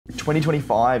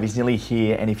2025 is nearly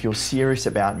here, and if you're serious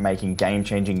about making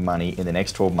game-changing money in the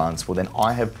next 12 months, well then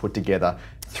I have put together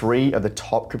 3 of the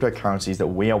top cryptocurrencies that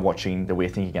we are watching that we're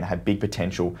thinking are going to have big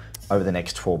potential over the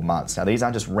next 12 months. Now these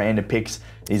aren't just random picks,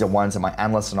 these are ones that my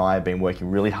analysts and I have been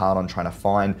working really hard on trying to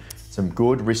find some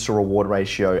good risk to reward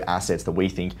ratio assets that we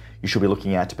think you should be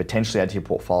looking at to potentially add to your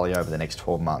portfolio over the next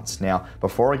 12 months. Now,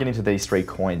 before I get into these 3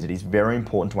 coins, it is very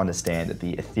important to understand that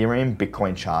the Ethereum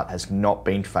Bitcoin chart has not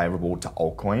been favorable to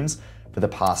altcoins for the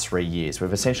past 3 years.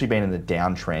 We've essentially been in the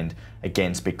downtrend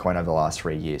against Bitcoin over the last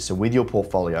 3 years. So with your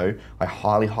portfolio, I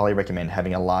highly recommend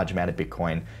having a large amount of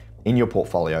Bitcoin in your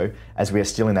portfolio as we are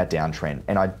still in that downtrend.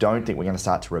 And I don't think we're going to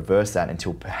start to reverse that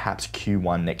until perhaps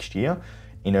Q1 next year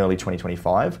in early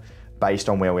 2025. Based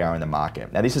on where we are in the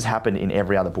market. Now this has happened in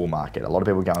every other bull market. A lot of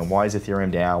people are going, why is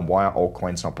Ethereum down? Why are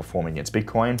altcoins not performing against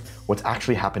Bitcoin? What's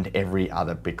actually happened every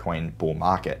other Bitcoin bull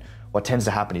market? What tends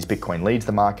to happen is Bitcoin leads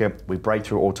the market, we break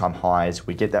through all-time highs,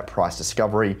 we get that price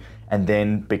discovery, and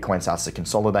then Bitcoin starts to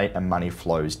consolidate and money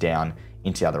flows down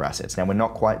into other assets. Now we're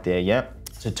not quite there yet.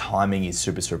 So timing is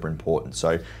super important.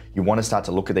 So you want to start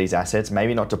to look at these assets,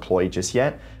 maybe not deploy just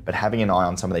yet, but having an eye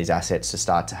on some of these assets to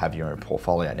start to have your own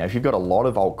portfolio. Now, if you've got a lot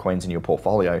of altcoins in your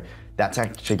portfolio, that's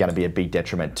actually going to be a big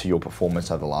detriment to your performance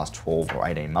over the last 12 or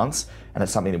 18 months. And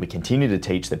it's something that we continue to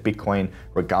teach, that Bitcoin,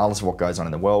 regardless of what goes on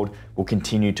in the world, will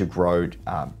continue to grow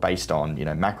based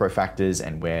on macro factors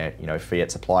and where fiat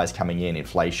supply is coming in,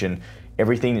 inflation.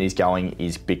 Everything that is going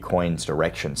is Bitcoin's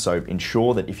direction. So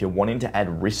ensure that if you're wanting to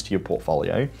add risk to your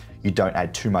portfolio, you don't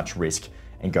add too much risk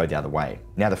and go the other way.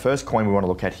 Now, the first coin we want to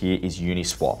look at here is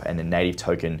Uniswap and the native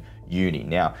token Uni.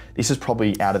 Now, this is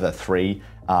probably out of the 3,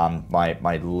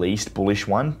 my least bullish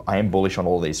one. I am bullish on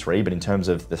all of these 3, but in terms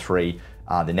of the 3,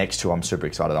 the next 2 I'm super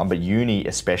excited on, but Uni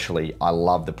especially, I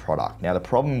love the product. Now, the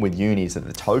problem with Uni is that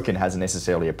the token hasn't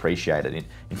necessarily appreciated.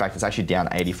 In fact, it's actually down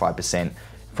 85%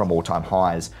 from all-time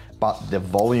highs, but the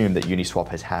volume that Uniswap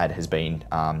has had has been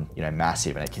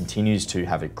massive, and it continues to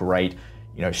have a great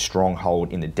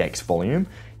stronghold in the DEX volume.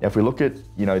 Now, if we look at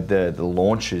the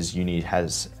launches Uni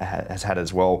has had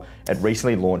as well, it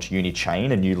recently launched Uni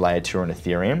Chain, a new layer 2 on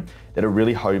Ethereum that it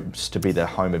really hopes to be the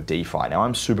home of DeFi. Now,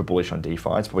 I'm super bullish on DeFi.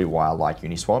 It's probably why I like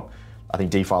Uniswap. I think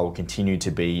DeFi will continue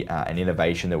to be an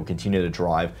innovation that will continue to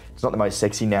drive. It's not the most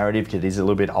sexy narrative because it is a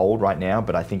little bit old right now,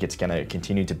 but I think it's going to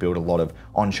continue to build a lot of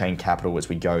on-chain capital as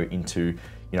we go into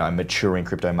a maturing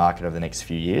crypto market over the next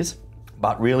few years.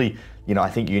 But really, I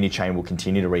think Unichain will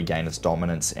continue to regain its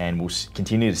dominance and will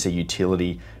continue to see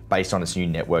utility based on its new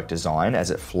network design as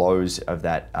it flows of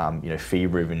that fee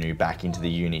revenue back into the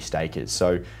Uni stakers.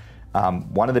 So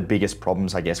one of the biggest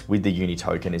problems, I guess, with the Uni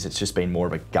token is it's just been more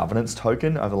of a governance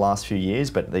token over the last few years,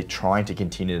 but they're trying to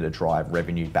continue to drive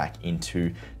revenue back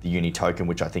into the Uni token,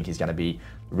 which I think is going to be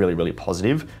really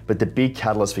positive. But the big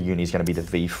catalyst for Uni is going to be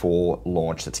the V4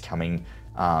 launch that's coming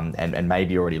and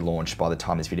maybe already launched by the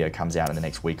time this video comes out in the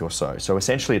next week or so. So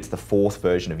essentially it's the 4th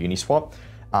version of Uniswap,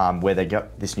 where they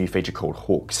got this new feature called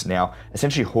hooks. Now,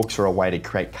 essentially hooks are a way to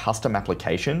create custom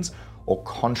applications or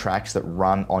contracts that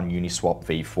run on Uniswap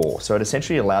v4. So it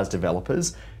essentially allows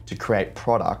developers to create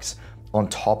products on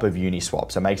top of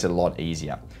Uniswap. So it makes it a lot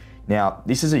easier. Now,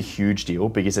 this is a huge deal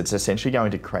because it's essentially going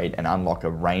to create and unlock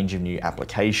a range of new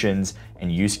applications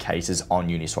and use cases on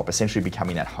Uniswap, essentially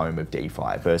becoming that home of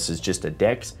DeFi versus just a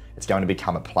DEX. It's going to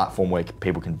become a platform where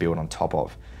people can build on top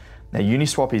of. Now,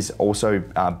 Uniswap is also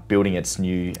building its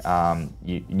new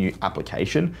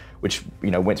application, which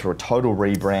went through a total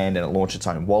rebrand, and it launched its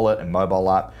own wallet and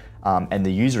mobile app. And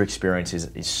the user experience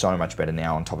is so much better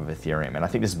now on top of Ethereum. And I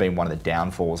think this has been one of the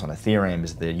downfalls on Ethereum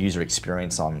is the user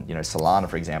experience on Solana,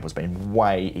 for example, has been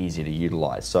way easier to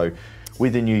utilize. So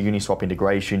with the new Uniswap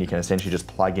integration, you can essentially just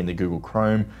plug in the Google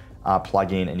Chrome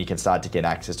plugin, and you can start to get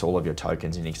access to all of your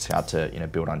tokens, and you can start to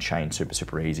build on chain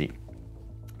super easy.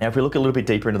 Now, if we look a little bit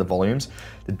deeper into the volumes,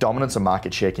 the dominance of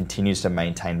market share continues to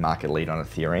maintain market lead on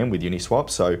Ethereum with Uniswap.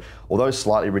 So although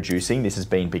slightly reducing, this has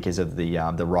been because of the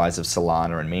rise of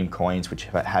Solana and meme coins, which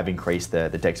have increased the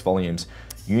DEX volumes.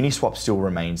 Uniswap still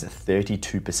remains a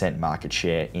 32% market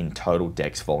share in total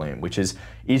DEX volume, which is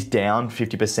down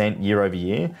 50% year over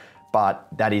year. But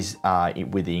that is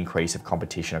with the increase of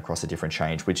competition across the different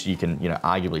chains, which you can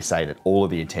arguably say that all of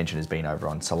the attention has been over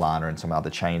on Solana and some other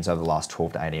chains over the last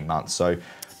 12 to 18 months. So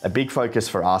a big focus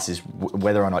for us is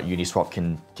whether or not Uniswap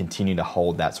can continue to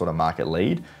hold that sort of market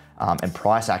lead. And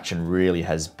price action really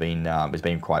has been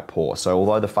quite poor. So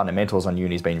although the fundamentals on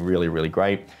Uni has been really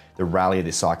great, the rally of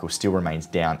this cycle still remains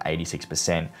down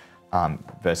 86%.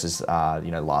 versus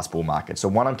last bull market. So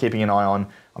one I'm keeping an eye on.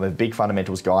 I'm a big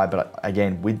fundamentals guy, but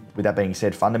again, with that being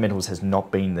said, fundamentals has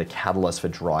not been the catalyst for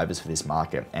drivers for this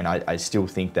market. And I still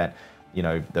think that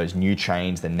those new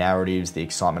chains, the narratives, the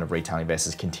excitement of retail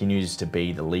investors continues to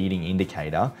be the leading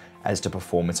indicator as to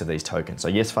performance of these tokens. So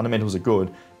yes, fundamentals are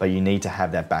good, but you need to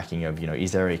have that backing of,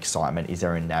 is there excitement? Is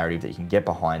there a narrative that you can get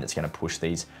behind that's going to push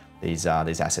these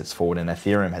assets forward? And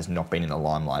Ethereum has not been in the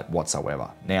limelight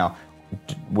whatsoever. Now,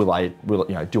 do I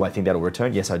think that'll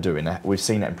return? Yes, I do. And we've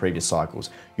seen that in previous cycles.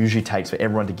 Usually takes for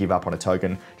everyone to give up on a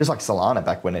token, just like Solana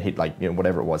back when it hit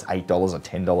whatever it was, $8 or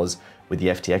 $10 with the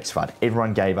FTX FUD.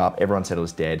 Everyone gave up, everyone said it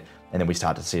was dead, and then we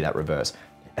start to see that reverse.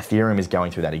 Ethereum is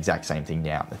going through that exact same thing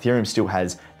now. Ethereum still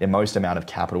has the most amount of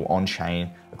capital on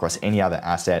chain across any other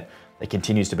asset. It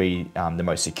continues to be the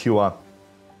most secure,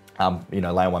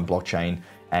 layer one blockchain.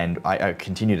 And I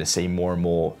continue to see more and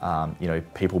more,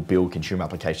 people build consumer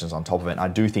applications on top of it. And I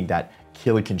do think that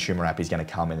killer consumer app is going to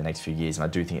come in the next few years. And I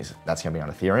do think that's going to be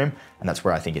on Ethereum. And that's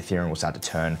where I think Ethereum will start to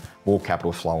turn more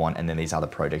capital flow on. And then these other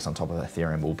projects on top of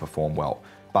Ethereum will perform well.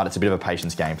 But it's a bit of a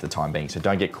patience game for the time being. So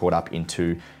don't get caught up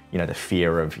into, the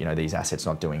fear of, these assets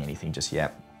not doing anything just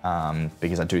yet.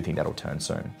 Because I do think that'll turn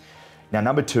soon. Now,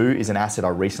 number two is an asset I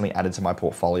recently added to my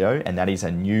portfolio, and that is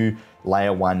a new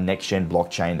layer one next-gen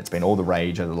blockchain that's been all the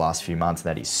rage over the last few months, and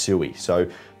that is Sui. So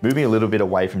moving a little bit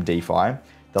away from DeFi,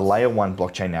 the layer one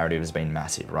blockchain narrative has been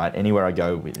massive, right? Anywhere I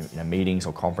go with meetings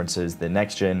or conferences, the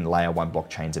next-gen layer one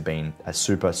blockchains have been a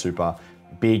super, super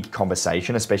big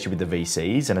conversation, especially with the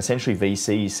VCs. And essentially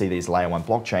VCs see these layer one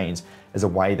blockchains as a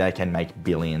way they can make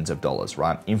billions of dollars,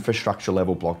 right? Infrastructure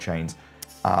level blockchains,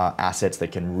 assets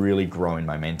that can really grow in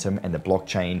momentum, and the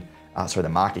blockchain, the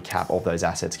market cap of those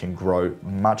assets can grow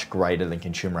much greater than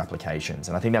consumer applications.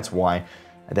 And I think that's why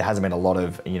there hasn't been a lot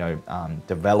of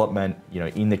development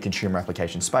in the consumer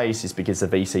application space, is because the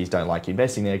VCs don't like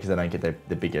investing there because they don't get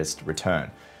the biggest return.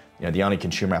 The only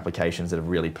consumer applications that have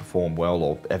really performed well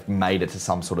or have made it to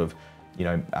some sort of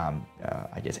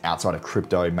outside of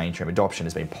crypto mainstream adoption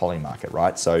has been Polymarket,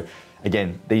 right? So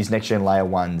again, these next gen layer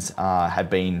ones have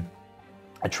been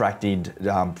attracted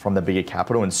from the bigger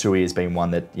capital, and Sui has been one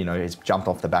that has jumped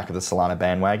off the back of the Solana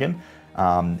bandwagon,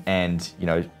 and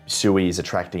Sui is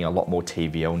attracting a lot more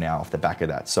TVL now off the back of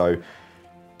that. So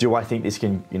do I think this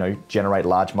can generate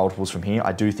large multiples from here?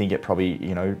 I do think it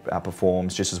probably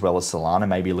performs just as well as Solana,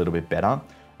 maybe a little bit better,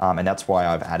 and that's why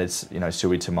I've added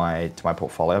Sui to my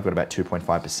portfolio. I've got about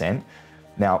 2.5%.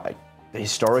 Now,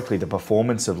 historically, the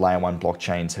performance of layer one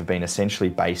blockchains have been essentially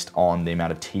based on the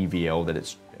amount of TVL that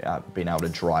it's been able to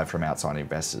drive from outside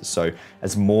investors. So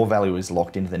as more value is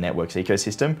locked into the network's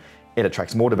ecosystem, it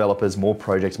attracts more developers, more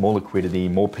projects, more liquidity,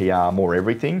 more PR, more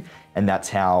everything. And that's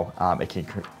how it can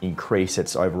increase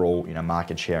its overall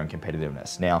market share and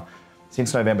competitiveness. Now,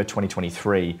 since November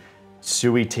 2023,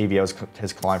 Sui TVL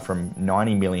has climbed from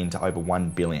 90 million to over 1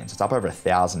 billion. So it's up over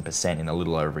 1,000% in a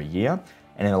little over a year.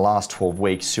 And in the last 12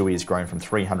 weeks, Sui has grown from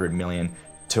 300 million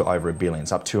to over $1 billion.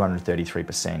 It's up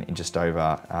 233% in just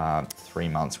over 3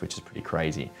 months, which is pretty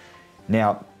crazy.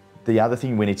 Now, the other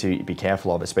thing we need to be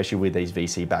careful of, especially with these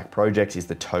VC-backed projects, is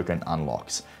the token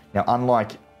unlocks. Now,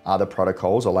 unlike other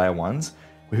protocols or layer ones,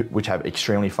 which have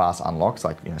extremely fast unlocks,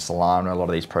 like Solana, a lot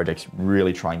of these projects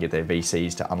really try and get their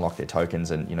VCs to unlock their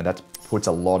tokens, and that puts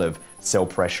a lot of sell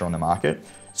pressure on the market.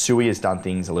 Sui has done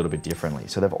things a little bit differently.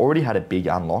 So they've already had a big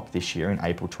unlock this year in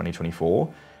April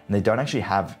 2024, and they don't actually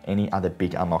have any other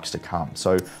big unlocks to come.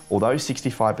 So although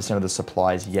 65% of the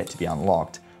supply is yet to be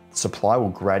unlocked, supply will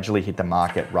gradually hit the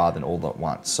market rather than all at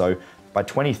once. So by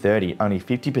 2030, only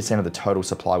 50% of the total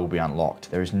supply will be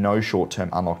unlocked. There is no short-term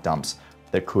unlock dumps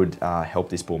that could help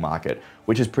this bull market,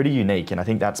 which is pretty unique. And I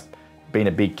think that's been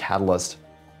a big catalyst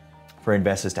for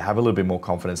investors to have a little bit more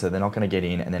confidence that they're not going to get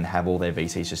in and then have all their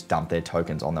VCs just dump their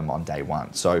tokens on them on day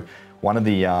one. So one of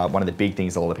the big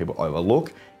things a lot of people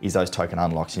overlook is those token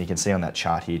unlocks, and you can see on that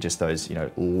chart here just those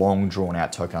long drawn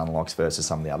out token unlocks versus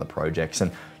some of the other projects.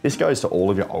 And this goes to all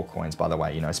of your altcoins, by the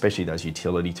way, especially those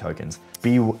utility tokens.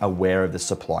 Be aware of the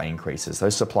supply increases.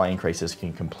 Those supply increases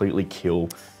can completely kill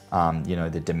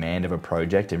the demand of a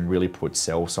project and really put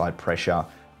sell side pressure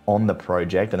on the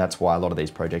project. And that's why a lot of these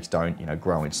projects don't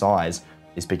grow in size,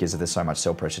 is because there's so much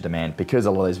sell pressure demand, because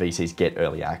a lot of those VCs get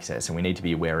early access, and we need to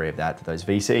be wary of that. Those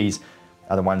VCs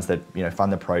are the ones that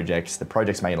fund the projects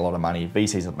make a lot of money,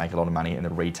 VCs make a lot of money, and the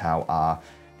retail are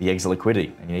the exit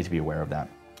liquidity, and you need to be aware of that.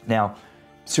 Now,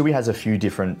 Sui has a few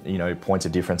different points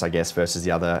of difference, I guess, versus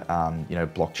the other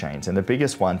blockchains, and the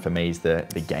biggest one for me is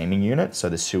the gaming unit. So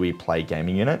the Sui Play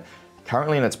gaming unit,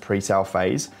 currently in its pre-sale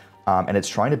phase, And it's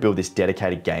trying to build this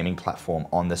dedicated gaming platform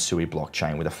on the Sui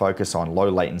blockchain with a focus on low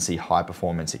latency, high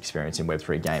performance experience in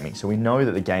Web3 gaming. So we know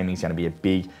that the gaming is going to be a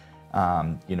big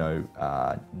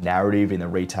narrative in the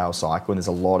retail cycle, and there's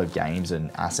a lot of games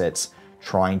and assets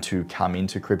trying to come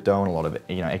into crypto and a lot of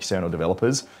external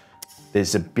developers.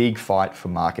 There's a big fight for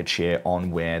market share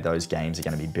on where those games are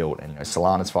going to be built, and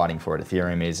Solana's fighting for it,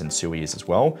 Ethereum is, and Sui is as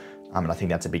well. And I think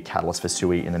that's a big catalyst for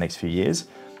Sui in the next few years.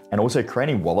 And also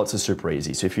creating wallets is super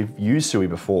easy. So if you've used Sui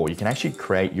before, you can actually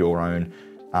create your own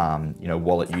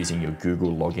wallet using your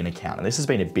Google login account. And this has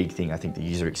been a big thing. I think the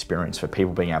user experience for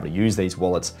people being able to use these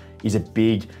wallets is a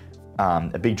big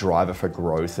driver for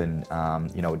growth and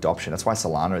adoption. That's why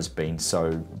Solana has been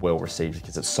so well received,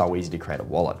 because it's so easy to create a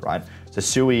wallet, right? So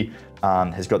Sui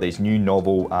has got these new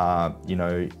novel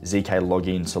ZK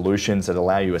login solutions that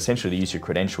allow you essentially to use your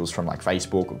credentials from like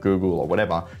Facebook or Google or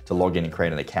whatever to log in and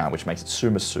create an account, which makes it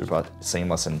super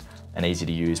seamless and easy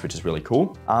to use, which is really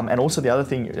cool. And also the other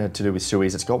thing to do with Sui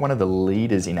is it's got one of the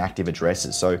leaders in active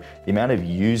addresses. So the amount of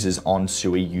users on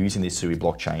Sui using this Sui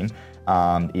blockchain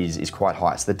is quite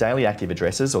high. So the daily active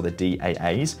addresses, or the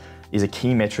DAAs, is a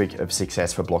key metric of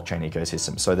success for blockchain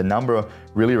ecosystems. So the number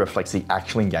really reflects the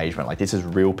actual engagement. Like, this is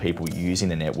real people using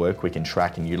the network we can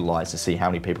track and utilize to see how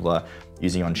many people are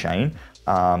using on chain,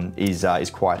 is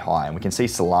quite high. And we can see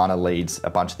Solana leads a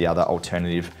bunch of the other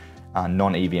alternative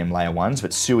non-EVM layer ones,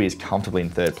 but Sui is comfortably in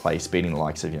third place, beating the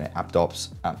likes of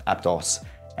Aptos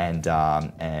and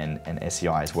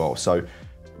SEI as well. So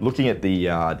looking at the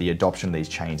adoption of these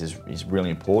chains is really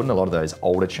important. A lot of those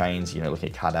older chains, looking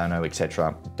at Cardano,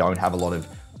 etc., don't have a lot of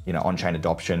on-chain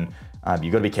adoption.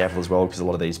 You've got to be careful as well, because a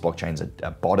lot of these blockchains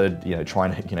are botted,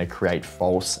 trying to create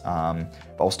false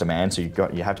demand. So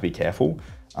you have to be careful.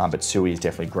 But Sui is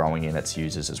definitely growing in its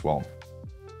users as well.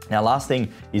 Now, last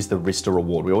thing is the risk to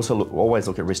reward. We also always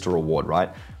look at risk to reward, right?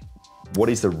 What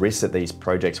is the risk that these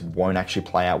projects won't actually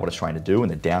play out what it's trying to do,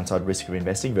 and the downside risk of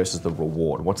investing versus the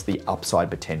reward? What's the upside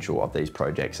potential of these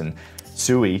projects? And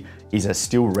Sui is a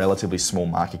still relatively small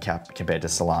market cap compared to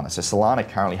Solana. So Solana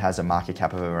currently has a market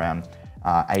cap of around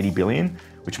 80 billion,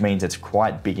 which means it's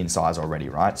quite big in size already,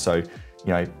 right? So,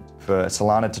 for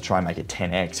Solana to try and make it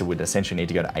 10x, it would essentially need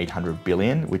to go to 800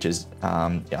 billion, which is,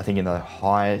 I think in the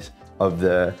highs of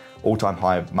the all-time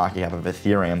high market cap of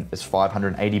Ethereum is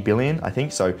 580 billion, I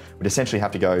think. So we'd essentially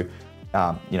have to go,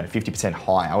 50%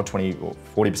 higher, or 20 or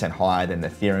 40% higher than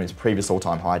Ethereum's previous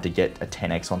all-time high to get a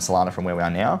 10x on Solana from where we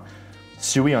are now.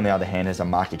 Sui, on the other hand, has a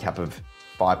market cap of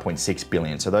 5.6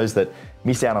 billion. So those that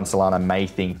miss out on Solana may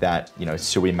think that,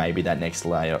 Sui may be that next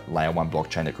layer one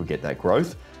blockchain that could get that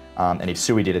growth. And if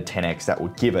Sui did a 10x, that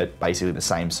would give it basically the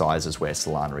same size as where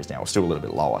Solana is now, or still a little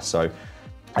bit lower. So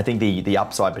I think the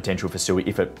upside potential for Sui,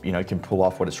 if it can pull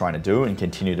off what it's trying to do and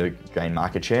continue to gain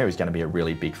market share, is going to be a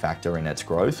really big factor in its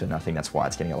growth, and I think that's why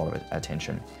it's getting a lot of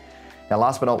attention. Now,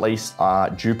 last but not least,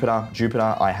 Jupiter.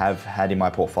 Jupiter I have had in my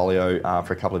portfolio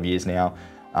for a couple of years now,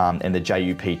 and the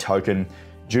JUP token.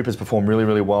 Jupiter's performed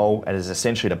really well. It is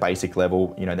essentially at a basic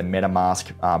level, the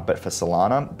MetaMask, but for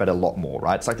Solana, but a lot more,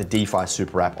 right? It's like the DeFi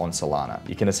super app on Solana.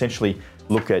 You can essentially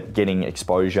look at getting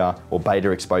exposure or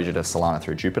beta exposure to Solana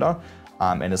through Jupiter.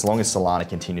 And as long as Solana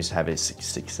continues to have its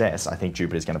success, I think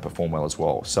Jupiter is going to perform well as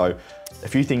well. So a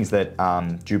few things that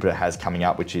Jupiter has coming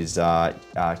up, which is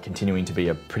continuing to be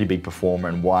a pretty big performer,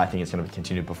 and why I think it's going to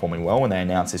continue performing well, and they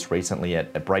announced this recently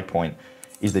at Breakpoint,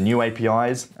 is the new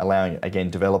APIs, allowing,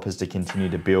 again, developers to continue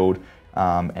to build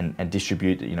and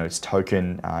distribute its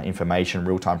token information,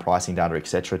 real-time pricing data,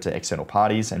 etc., to external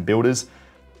parties and builders.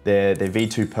 Their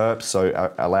V2 perps,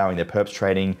 so allowing their perps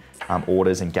trading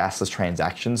orders and gasless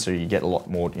transactions, so you get a lot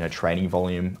more trading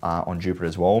volume on Jupiter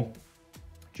as well.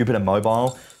 Jupiter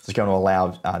Mobile is going to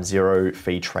allow zero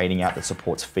fee trading app that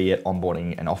supports fiat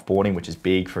onboarding and offboarding, which is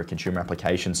big for consumer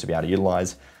applications to be able to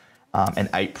utilize. And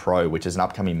 8 Pro, which is an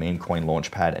upcoming meme coin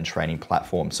launchpad and trading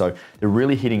platform. So they're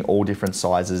really hitting all different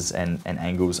sizes and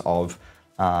angles of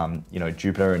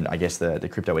Jupiter and I guess the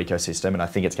crypto ecosystem. And I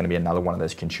think it's going to be another one of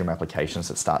those consumer applications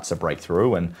that starts to break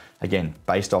through. And again,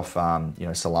 based off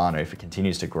Solana, if it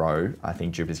continues to grow, I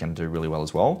think Jupiter's going to do really well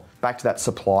as well. Back to that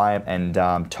supply and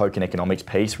token economics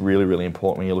piece, really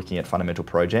important when you're looking at fundamental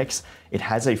projects. It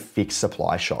has a fixed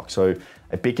supply shock. So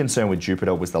a big concern with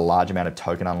Jupiter was the large amount of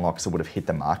token unlocks that would have hit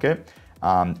the market.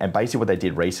 And basically what they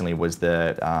did recently was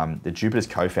the Jupiter's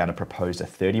co-founder proposed a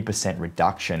 30%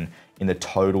 reduction in the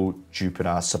total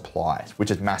Jupiter supply,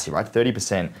 which is massive, right?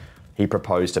 30% he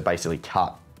proposed to basically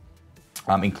cut,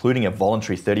 including a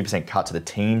voluntary 30% cut to the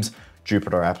team's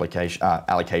Jupiter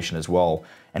allocation as well,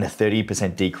 and a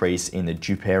 30% decrease in the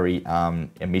Jupiter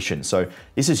emission. So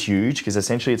this is huge because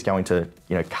essentially it's going to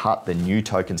cut the new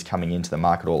tokens coming into the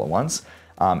market all at once.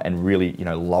 And really,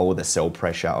 lower the sell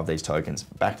pressure of these tokens.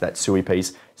 Back to that SUI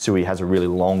piece, SUI has a really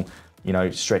long,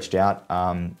 stretched out,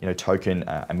 token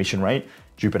emission rate.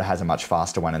 Jupiter has a much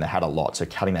faster one, and they had a lot. So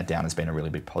cutting that down has been a really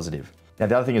big positive. Now,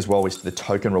 the other thing as well is the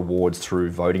token rewards through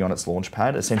voting on its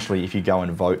launchpad. Essentially, if you go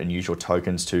and vote and use your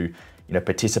tokens to,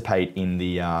 participate in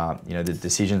the, the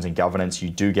decisions and governance, you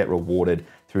do get rewarded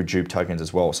through Jupe tokens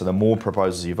as well. So the more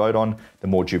proposals you vote on, the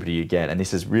more Jupiter you get. And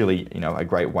this is really, a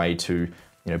great way to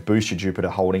boost your Jupiter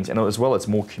holdings. And as well, it's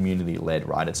more community-led,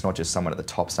 right? It's not just someone at the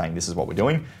top saying, this is what we're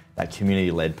doing. That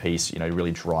community-led piece,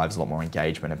 really drives a lot more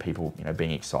engagement and people,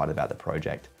 being excited about the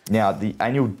project. Now, the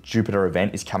annual Jupiter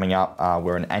event is coming up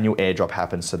where an annual airdrop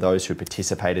happens to those who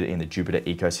participated in the Jupiter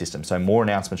ecosystem. So more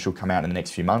announcements should come out in the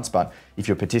next few months, but if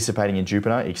you're participating in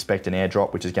Jupiter, expect an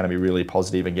airdrop, which is going to be really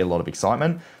positive and get a lot of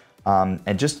excitement.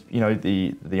 And just,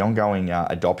 the ongoing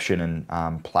adoption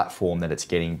and platform that it's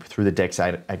getting through the DEX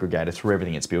aggregator, through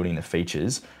everything it's building, the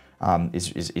features,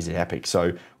 is epic.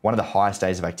 So one of the highest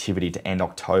days of activity to end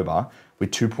October with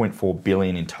 2.4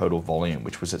 billion in total volume,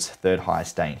 which was its third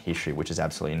highest day in history, which is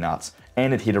absolutely nuts.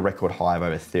 And it hit a record high of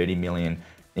over 30 million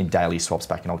in daily swaps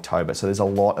back in October. So there's a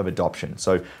lot of adoption.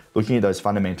 So looking at those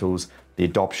fundamentals, the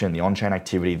adoption, the on-chain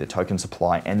activity, the token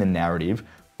supply, and the narrative,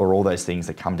 or all those things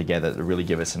that come together to really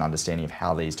give us an understanding of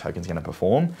how these tokens are going to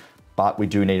perform. But we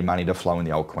do need money to flow in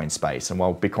the altcoin space. And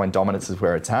while Bitcoin dominance is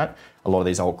where it's at, a lot of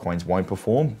these altcoins won't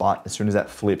perform. But as soon as that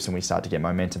flips and we start to get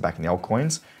momentum back in the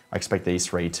altcoins, I expect these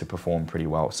three to perform pretty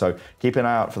well. So keep an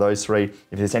eye out for those three.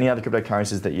 If there's any other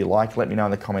cryptocurrencies that you like, let me know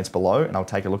in the comments below and I'll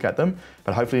take a look at them.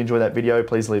 But hopefully you enjoyed that video.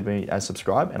 Please leave me a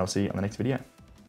subscribe and I'll see you on the next video.